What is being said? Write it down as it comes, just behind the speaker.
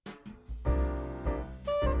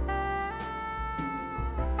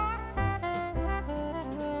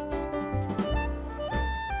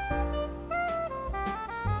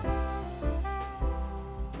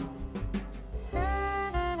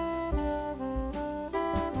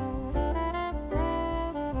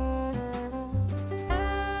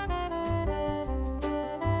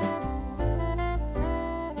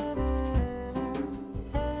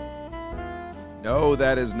No,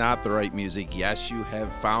 that is not the right music. Yes, you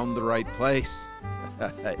have found the right place.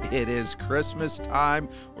 It is Christmas time.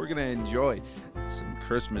 We're going to enjoy some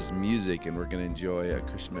Christmas music, and we're going to enjoy a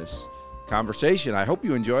Christmas conversation. I hope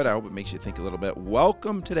you enjoy it. I hope it makes you think a little bit.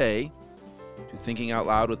 Welcome today to Thinking Out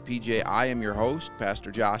Loud with PJ. I am your host,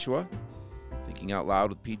 Pastor Joshua. Thinking Out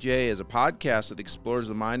Loud with PJ is a podcast that explores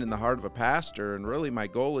the mind and the heart of a pastor, and really my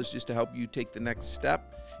goal is just to help you take the next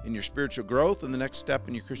step in your spiritual growth and the next step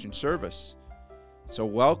in your Christian service. So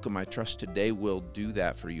welcome. I trust today will do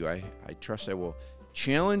that for you. I trust I will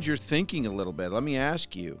challenge your thinking a little bit. Let me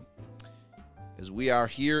ask you, as we are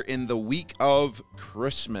here in the week of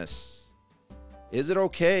Christmas, is it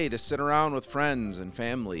okay to sit around with friends and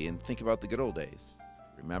family and think about the good old days?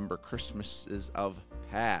 Remember Christmases of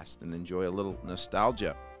past and enjoy a little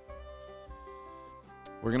nostalgia.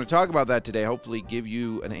 We're going to talk about that today, hopefully give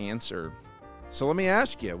you an answer. So let me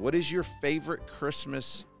ask you, what is your favorite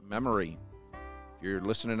Christmas memory? If you're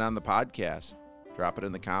listening on the podcast, drop it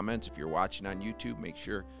in the comments. If you're watching on YouTube, make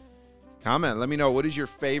sure comment. Let me know, what is your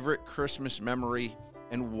favorite Christmas memory,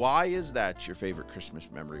 and why is that your favorite Christmas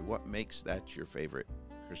memory? What makes that your favorite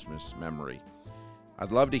Christmas memory?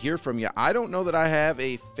 I'd love to hear from you. I don't know that I have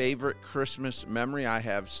a favorite Christmas memory. I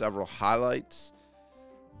have several highlights,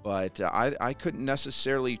 but I couldn't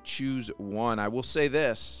necessarily choose one. I will say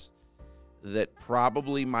this, that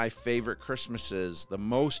probably my favorite Christmases, the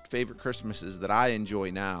most favorite Christmases that I enjoy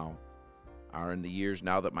now, are in the years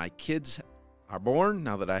now that my kids are born,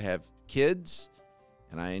 now that I have kids,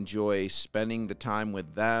 and I enjoy spending the time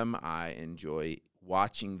with them. I enjoy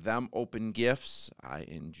watching them open gifts. I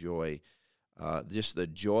enjoy just the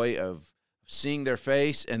joy of seeing their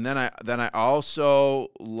face, and then I also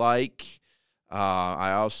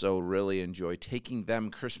really enjoy taking them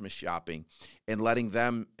Christmas shopping and letting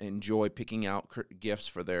them enjoy picking out gifts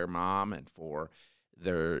for their mom and for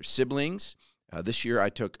their siblings. This year I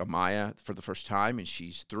took Amaya for the first time, and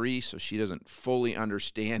she's 3, so she doesn't fully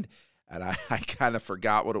understand. And I kind of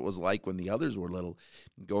forgot what it was like when the others were little,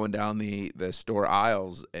 going down the store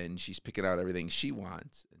aisles, and she's picking out everything she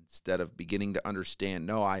wants instead of beginning to understand,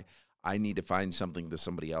 no, I need to find something that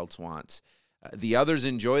somebody else wants. The others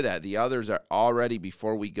enjoy that. The others are already,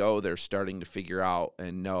 before we go, they're starting to figure out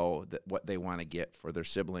and know that what they want to get for their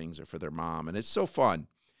siblings or for their mom. And it's so fun.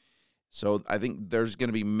 So I think there's going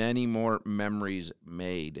to be many more memories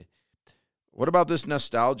made. What about this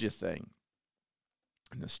nostalgia thing?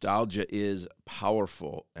 Nostalgia is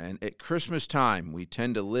powerful. And at Christmas time, we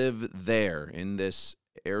tend to live there in this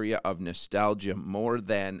area of nostalgia more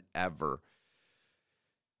than ever.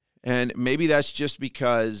 And maybe that's just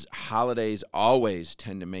because holidays always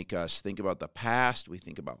tend to make us think about the past. We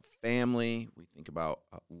think about family. We think about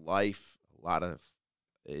life.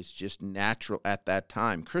 It's just natural at that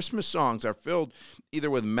time. Christmas songs are filled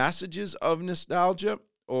either with messages of nostalgia,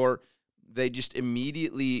 or they just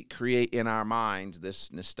immediately create in our minds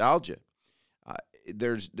this nostalgia.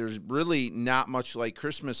 There's really not much like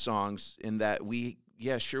Christmas songs in that we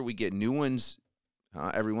get new ones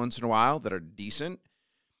every once in a while that are decent.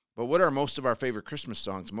 But what are most of our favorite Christmas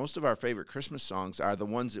songs? Most of our favorite Christmas songs are the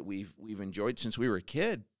ones that we've enjoyed since we were a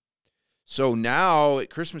kid. So now at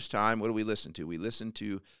Christmas time, what do we listen to? We listen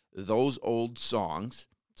to those old songs,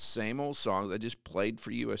 same old songs. I just played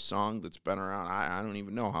for you a song that's been around. I don't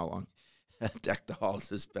even know how long Deck the Halls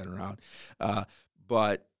has been around.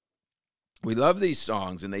 But we love these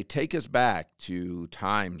songs, and they take us back to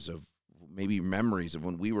times of maybe memories of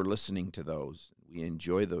when we were listening to those. We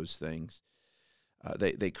enjoy those things.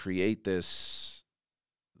 They create this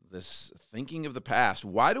thinking of the past.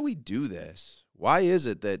 Why do we do this? Why is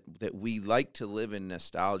it that we like to live in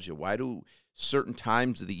nostalgia? Why do certain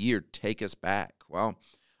times of the year take us back? Well,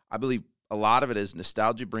 I believe a lot of it is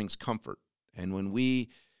nostalgia brings comfort. And when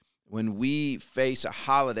we face a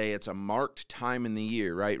holiday, it's a marked time in the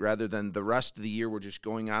year, right? Rather than the rest of the year, we're just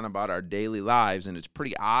going on about our daily lives. And it's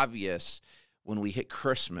pretty obvious when we hit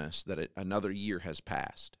Christmas that another year has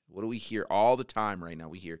passed. What do we hear all the time right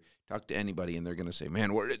now? Talk to anybody, and they're going to say,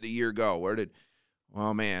 man, where did the year go? Where did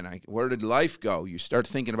life go? You start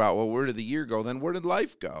thinking about, well, where did the year go? Then where did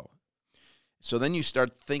life go? So then you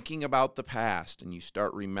start thinking about the past, and you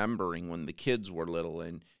start remembering when the kids were little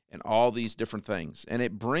and all these different things. And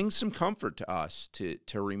it brings some comfort to us to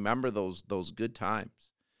remember those good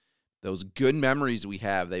times, those good memories we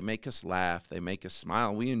have. They make us laugh. They make us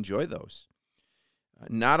smile. We enjoy those.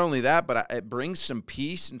 Not only that, but it brings some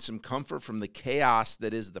peace and some comfort from the chaos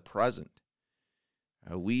that is the present.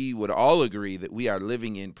 We would all agree that we are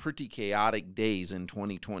living in pretty chaotic days in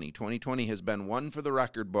 2020. 2020 has been one for the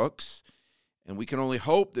record books, and we can only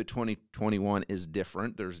hope that 2021 is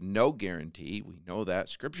different. There's no guarantee. We know that.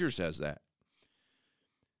 Scripture says that.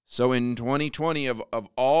 So in 2020, of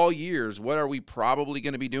all years, what are we probably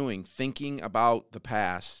going to be doing? Thinking about the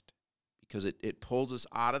past, because it pulls us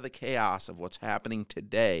out of the chaos of what's happening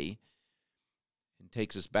today and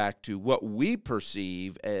takes us back to what we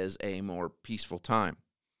perceive as a more peaceful time.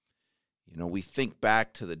 You know, we think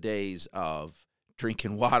back to the days of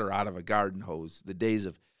drinking water out of a garden hose, the days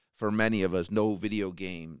of, for many of us, no video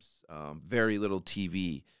games, very little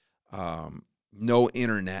TV, no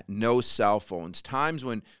internet, no cell phones, times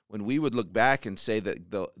when we would look back and say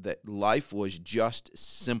that life was just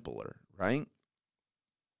simpler, right?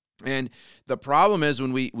 And the problem is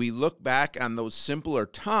when we look back on those simpler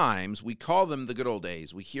times, we call them the good old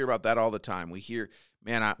days. We hear about that all the time. We hear,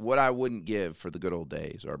 man, what I wouldn't give for the good old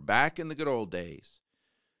days, or back in the good old days.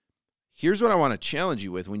 Here's what I want to challenge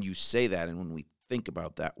you with when you say that and when we think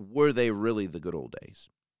about that. Were they really the good old days?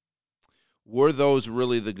 Were those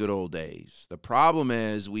really the good old days? The problem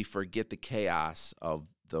is we forget the chaos of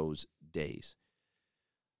those days.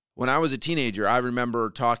 When I was a teenager, I remember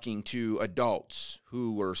talking to adults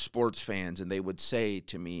who were sports fans, and they would say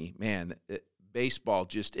to me, man, baseball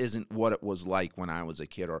just isn't what it was like when I was a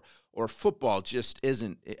kid, or football just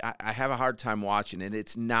isn't. I have a hard time watching it.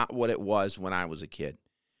 It's not what it was when I was a kid.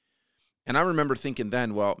 And I remember thinking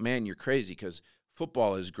then, well, man, you're crazy, because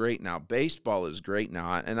football is great now. Baseball is great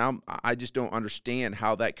now. And I just don't understand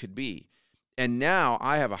how that could be. And now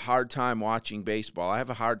I have a hard time watching baseball. I have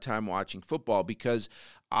a hard time watching football because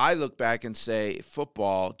I look back and say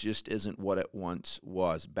football just isn't what it once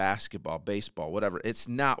was. Basketball, baseball, whatever. It's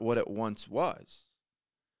not what it once was.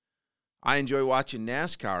 I enjoy watching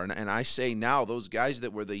NASCAR, and I say now, those guys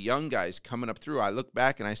that were the young guys coming up through, I look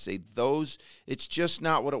back and I say, it's just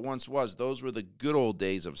not what it once was. Those were the good old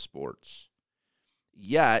days of sports.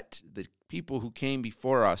 Yet, the people who came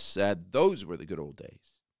before us said those were the good old days.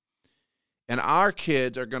 And our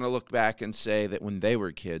kids are going to look back and say that when they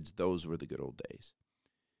were kids, those were the good old days.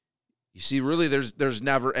 You see, really, there's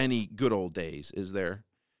never any good old days, is there?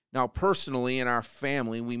 Now, personally, in our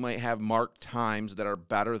family, we might have marked times that are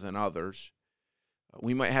better than others.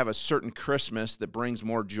 We might have a certain Christmas that brings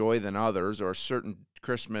more joy than others, or a certain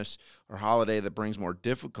Christmas or holiday that brings more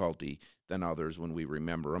difficulty than others when we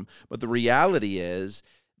remember them. But the reality is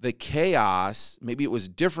the chaos, maybe it was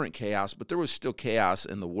different chaos, but there was still chaos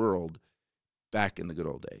in the world back in the good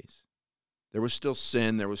old days. There was still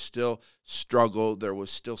sin, there was still struggle, there was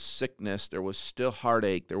still sickness, there was still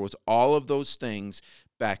heartache, there was all of those things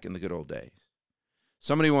back in the good old days.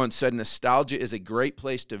 Somebody once said, nostalgia is a great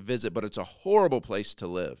place to visit, but it's a horrible place to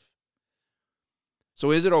live.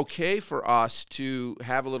 So is it okay for us to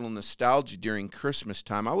have a little nostalgia during Christmas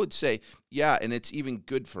time? I would say, yeah, and it's even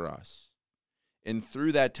good for us. And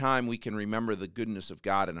through that time, we can remember the goodness of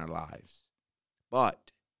God in our lives.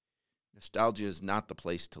 But nostalgia is not the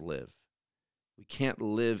place to live. We can't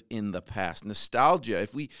live in the past. Nostalgia,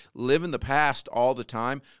 if we live in the past all the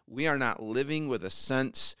time, we are not living with a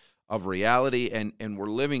sense of reality, and we're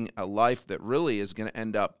living a life that really is going to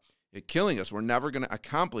end up killing us. We're never going to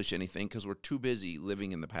accomplish anything because we're too busy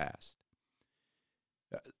living in the past.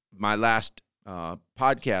 My last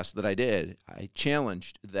podcast that I did, I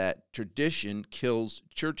challenged that tradition kills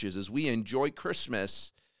churches. As we enjoy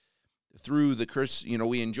Christmas through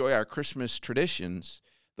we enjoy our Christmas traditions.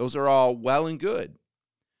 Those are all well and good.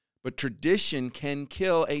 But tradition can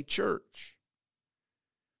kill a church.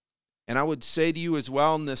 And I would say to you as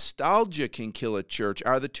well, nostalgia can kill a church.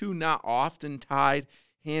 Are the two not often tied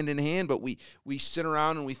hand in hand? But we sit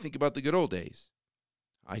around and we think about the good old days.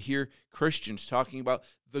 I hear Christians talking about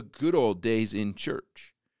the good old days in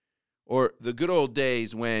church. Or the good old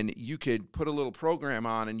days when you could put a little program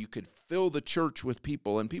on and you could fill the church with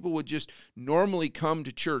people, and people would just normally come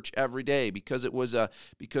to church every day because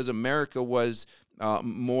America was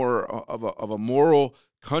more of a moral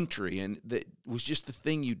country, and that was just the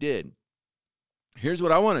thing you did. Here's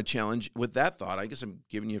what I want to challenge with that thought. I guess I'm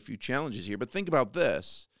giving you a few challenges here, but think about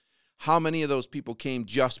this. How many of those people came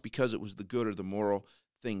just because it was the good or the moral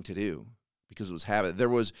thing to do? Because it was habit. There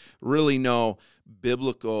was really no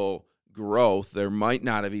biblical growth. There might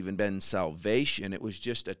not have even been salvation. It was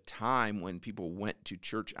just a time when people went to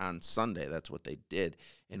church on Sunday. That's what they did.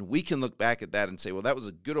 And we can look back at that and say, well, that was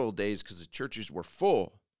the good old days because the churches were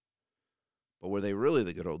full. But were they really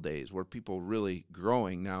the good old days? Were people really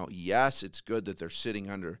growing? Now, yes, it's good that they're sitting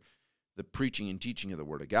under the preaching and teaching of the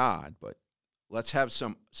Word of God, but let's have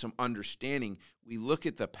some understanding. We look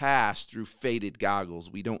at the past through faded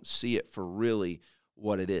goggles. We don't see it for really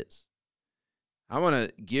what it is. I want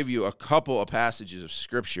to give you a couple of passages of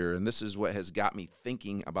Scripture, and this is what has got me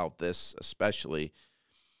thinking about this especially.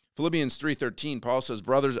 Philippians 3:13, Paul says,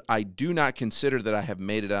 brothers, I do not consider that I have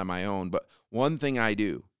made it on my own, but one thing I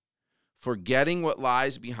do, forgetting what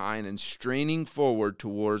lies behind and straining forward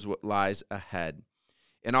towards what lies ahead.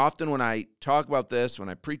 And often when I talk about this, when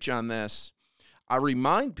I preach on this, I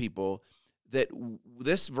remind people that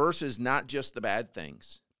this verse is not just the bad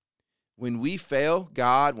things. When we fail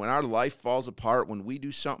God, when our life falls apart, when we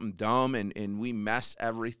do something dumb and we mess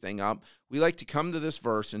everything up, we like to come to this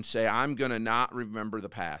verse and say, I'm going to not remember the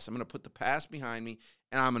past. I'm going to put the past behind me,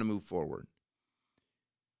 and I'm going to move forward.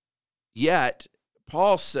 Yet,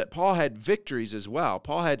 Paul had victories as well.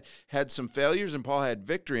 Paul had some failures, and Paul had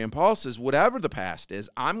victory. And Paul says, whatever the past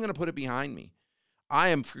is, I'm going to put it behind me. I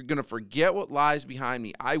am going to forget what lies behind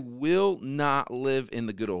me. I will not live in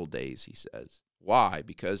the good old days, he says. Why?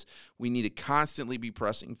 Because we need to constantly be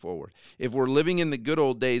pressing forward. If we're living in the good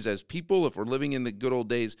old days as people, if we're living in the good old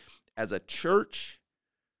days as a church,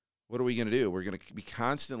 what are we going to do? We're going to be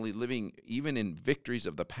constantly living even in victories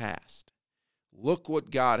of the past. Look what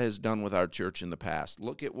God has done with our church in the past.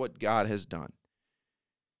 Look at what God has done.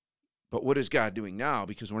 But what is God doing now?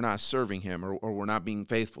 Because we're not serving him or we're not being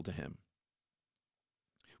faithful to him.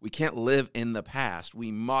 We can't live in the past.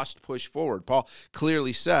 We must push forward. Paul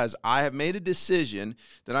clearly says, I have made a decision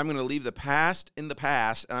that I'm going to leave the past in the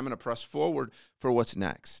past, and I'm going to press forward for what's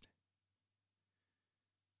next.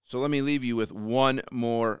 So let me leave you with one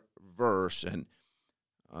more verse, and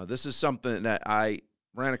this is something that I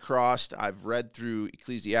ran across. I've read through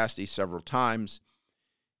Ecclesiastes several times,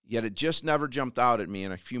 yet it just never jumped out at me.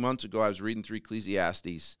 And a few months ago, I was reading through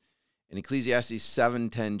Ecclesiastes, and Ecclesiastes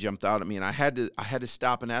 7:10 jumped out at me, and I had to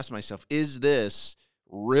stop and ask myself, is this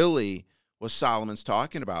really what Solomon's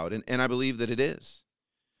talking about? And I believe that it is.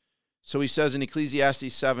 So he says in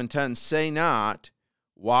Ecclesiastes 7:10, say not,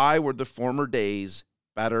 why were the former days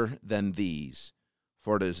better than these?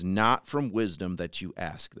 For it is not from wisdom that you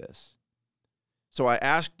ask this. So I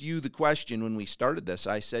asked you the question when we started this.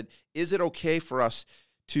 I said, is it okay for us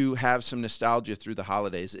to have some nostalgia through the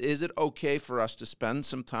holidays? Is it okay for us to spend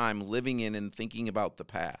some time living in and thinking about the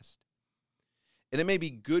past? And it may be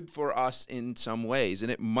good for us in some ways,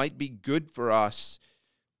 and it might be good for us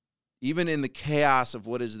even in the chaos of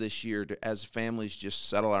what is this year to, as families, just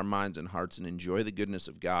settle our minds and hearts and enjoy the goodness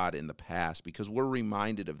of God in the past, because we're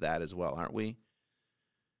reminded of that as well, aren't we?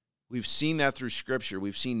 We've seen that through Scripture.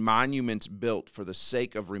 We've seen monuments built for the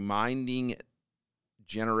sake of reminding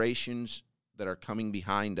generations that are coming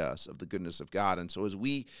behind us of the goodness of God. And so as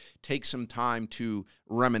we take some time to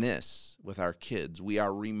reminisce with our kids, we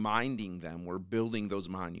are reminding them, we're building those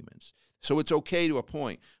monuments. So it's okay to a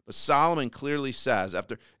point. But Solomon clearly says,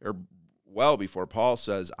 well before Paul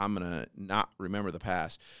says, I'm going to not remember the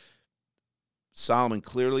past, Solomon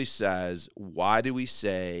clearly says, why do we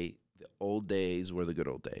say the old days were the good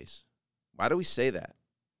old days? Why do we say that?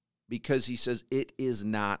 Because he says it is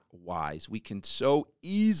not wise. We can so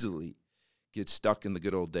easily get stuck in the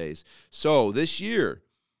good old days. So this year,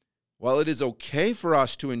 while it is okay for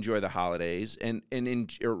us to enjoy the holidays and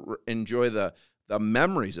enjoy the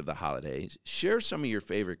memories of the holidays, share some of your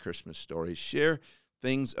favorite Christmas stories. Share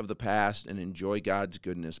things of the past and enjoy God's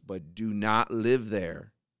goodness, but do not live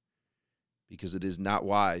there, because it is not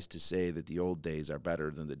wise to say that the old days are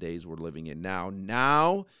better than the days we're living in now.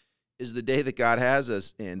 Now is the day that God has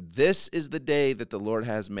us in. This is the day that the Lord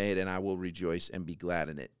has made, and I will rejoice and be glad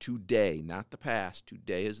in it. Today, not the past.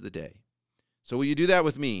 Today is the day. So will you do that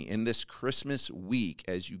with me in this Christmas week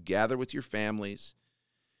as you gather with your families,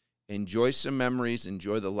 enjoy some memories,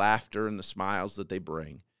 enjoy the laughter and the smiles that they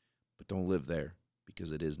bring, but don't live there,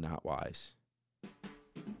 because it is not wise.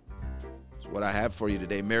 That's what I have for you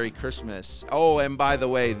today. Merry Christmas. Oh, and by the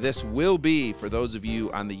way, this will be, for those of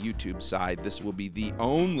you on the YouTube side, this will be the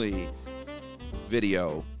only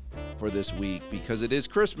video for this week, because it is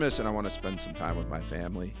Christmas and I want to spend some time with my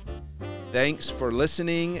family. Thanks for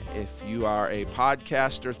listening. If you are a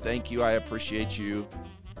podcaster, thank you. I appreciate you.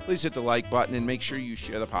 Please hit the like button and make sure you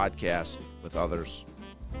share the podcast with others.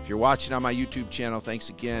 If you're watching on my YouTube channel, thanks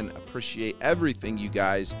again. Appreciate everything you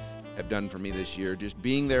guys have done for me this year. Just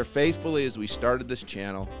being there faithfully as we started this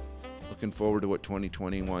channel. Looking forward to what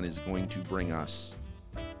 2021 is going to bring us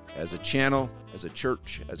as a channel, as a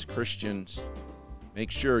church, as Christians. Make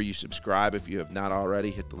sure you subscribe if you have not already.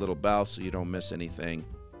 Hit the little bell so you don't miss anything.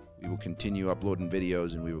 We will continue uploading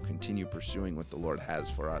videos, and we will continue pursuing what the Lord has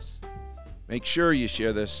for us. Make sure you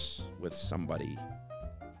share this with somebody.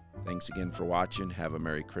 Thanks again for watching. Have a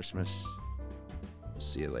Merry Christmas. We'll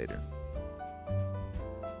see you later.